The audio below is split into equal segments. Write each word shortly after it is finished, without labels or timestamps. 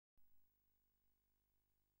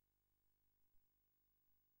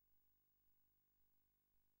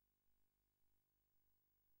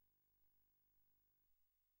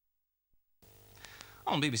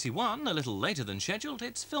On BBC One, a little later than scheduled,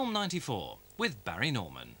 it's Film 94 with Barry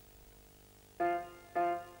Norman.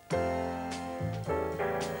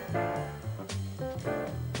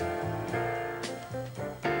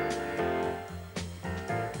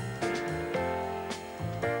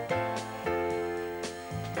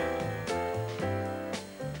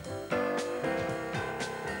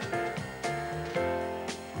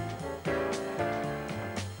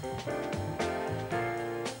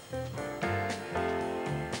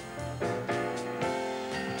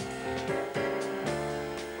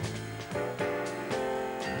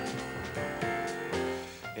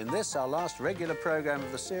 In this, our last regular programme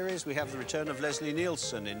of the series, we have the return of Leslie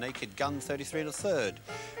Nielsen in Naked Gun 33 1/3.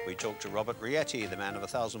 We talk to Robert Rietti, the man of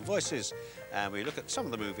 1,000 voices, and we look at some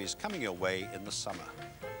of the movies coming your way in the summer.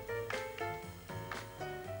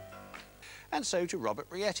 And so to Robert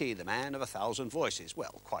Rietti, the man of 1,000 voices.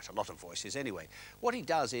 Well, quite a lot of voices anyway. What he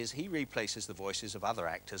does is he replaces the voices of other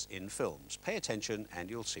actors in films. Pay attention and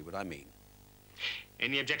you'll see what I mean.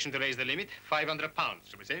 Any objection to raise the limit? £500,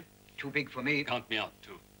 shall we say? Too big for me. Count me out,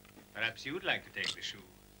 too. Perhaps you'd like to take the shoe.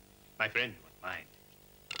 My friend won't mind.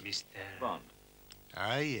 Mr. Bond.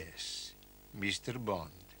 Ah, yes. Mr. Bond.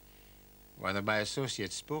 One of my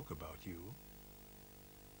associates spoke about you.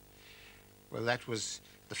 Well, that was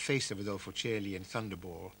the face of Adolfo Celi in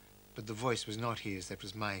Thunderball, but the voice was not his. That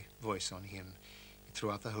was my voice on him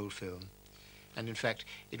throughout the whole film. And in fact,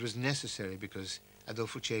 it was necessary because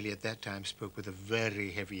Adolfo Celi at that time spoke with a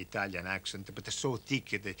very heavy Italian accent, but so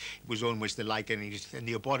thick that it was almost like a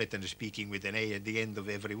Neapolitan speaking with an A at the end of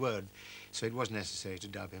every word. So it was necessary to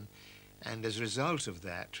dub him. And as a result of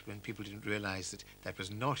that, when people didn't realize that that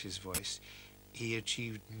was not his voice, he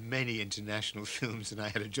achieved many international films and I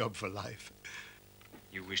had a job for life.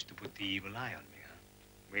 You wish to put the evil eye on me, huh?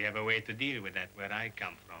 We have a way to deal with that where I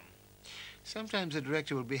come from. Sometimes a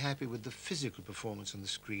director will be happy with the physical performance on the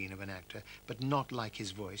screen of an actor, but not like his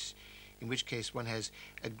voice, in which case one has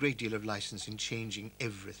a great deal of license in changing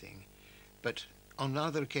everything. But on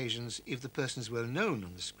other occasions, if the person is well known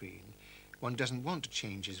on the screen, one doesn't want to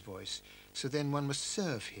change his voice, so then one must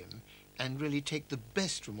serve him and really take the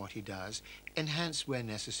best from what he does, enhance where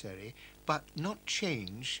necessary, but not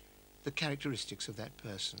change the characteristics of that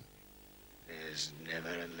person. There's never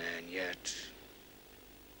a man yet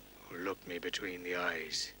who looked me between the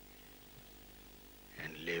eyes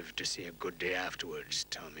and lived to see a good day afterwards,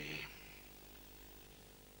 Tommy.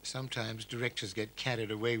 Sometimes directors get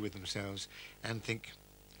carried away with themselves and think,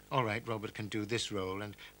 all right, Robert can do this role,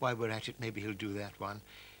 and while we're at it, maybe he'll do that one.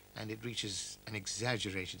 And it reaches an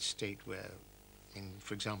exaggerated state where, in,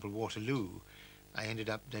 for example, Waterloo, I ended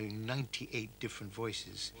up doing 98 different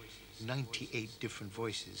voices. 98 different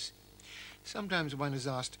voices. Sometimes one is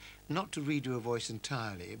asked not to redo a voice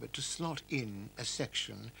entirely, but to slot in a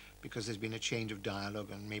section because there's been a change of dialogue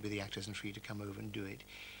and maybe the actor isn't free to come over and do it.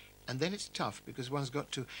 And then it's tough because one's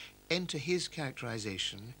got to enter his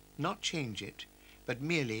characterization, not change it, but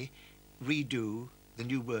merely redo the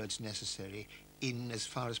new words necessary in, as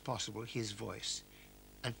far as possible, his voice.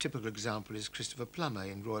 A typical example is Christopher Plummer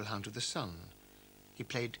in Royal Hunt of the Sun. He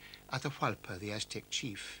played Atahualpa, the Aztec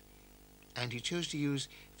chief, and he chose to use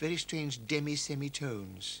very strange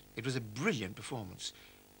demi-semitones. It was a brilliant performance,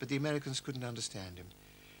 but the Americans couldn't understand him.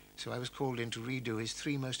 So I was called in to redo his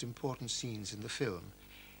 3 most important scenes in the film,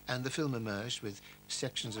 and the film emerged with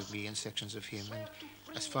sections of me and sections of him, and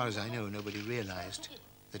as far as I know, nobody realized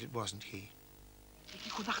that it wasn't he.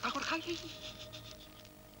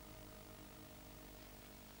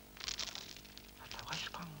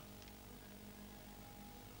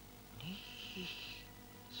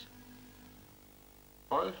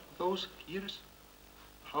 All those years,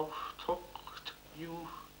 how talked you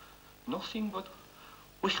nothing but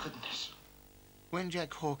wickedness. When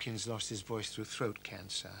Jack Hawkins lost his voice through throat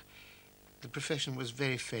cancer, the profession was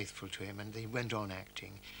very faithful to him and he went on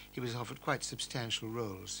acting. He was offered quite substantial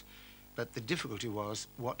roles, but the difficulty was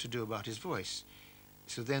what to do about his voice.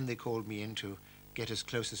 So then they called me in to get as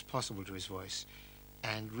close as possible to his voice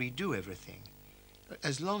and redo everything.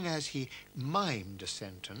 As long as he mimed a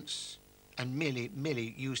sentence and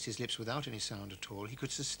merely used his lips without any sound at all, he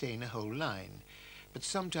could sustain a whole line. But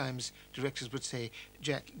sometimes directors would say,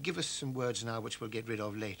 Jack, give us some words now which we'll get rid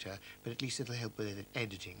of later, but at least it'll help with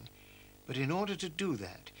editing. But in order to do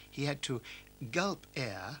that, he had to gulp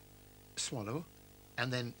air, swallow,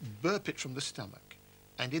 and then burp it from the stomach.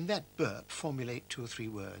 And in that burp, formulate 2 or 3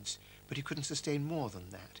 words. But he couldn't sustain more than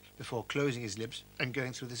that before closing his lips and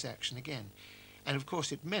going through this action again. And of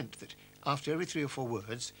course it meant that after every 3 or 4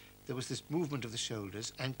 words, there was this movement of the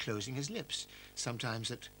shoulders and closing his lips,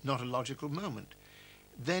 sometimes at not a logical moment.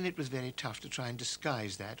 Then it was very tough to try and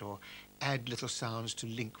disguise that or add little sounds to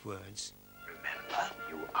link words. Remember,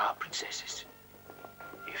 you are princesses.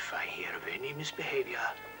 If I hear of any misbehavior,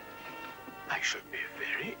 I should be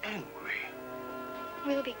very angry.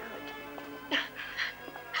 We'll be good.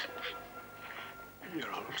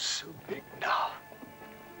 You're all so big now.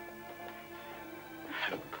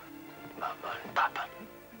 Help Mama and Papa.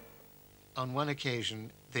 On one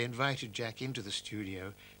occasion, they invited Jack into the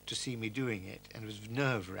studio to see me doing it, and it was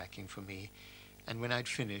nerve-wracking for me. And when I'd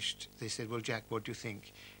finished, they said, well, Jack, what do you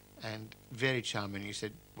think? And very charmingly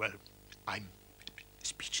said, well, I'm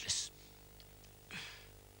speechless.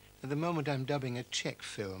 At the moment, I'm dubbing a Czech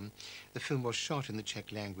film. The film was shot in the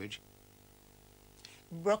Czech language.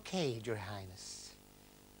 Brocade, Your Highness.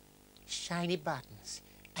 Shiny buttons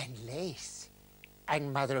and lace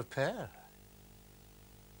and mother of pearl.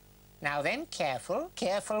 Now then, careful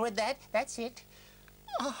with that. That's it.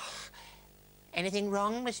 Oh, anything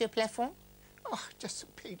wrong, Monsieur Plafond? Oh, just some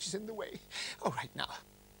pages in the way. All right, now.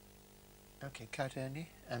 Okay, cut, Andy,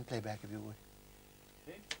 and play back if you would.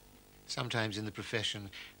 Okay. Sometimes in the profession,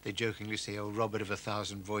 they jokingly say, oh, Robert of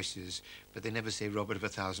 1,000 voices, but they never say Robert of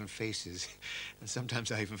 1,000 faces. And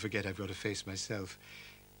sometimes I even forget I've got a face myself.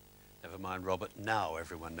 Never mind, Robert, now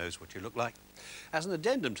everyone knows what you look like. As an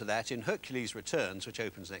addendum to that, in Hercules Returns, which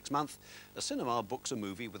opens next month, the cinema books a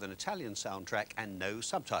movie with an Italian soundtrack and no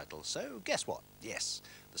subtitles. So guess what? Yes,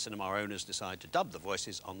 the cinema owners decide to dub the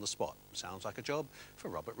voices on the spot. Sounds like a job for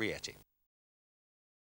Robert Rietti.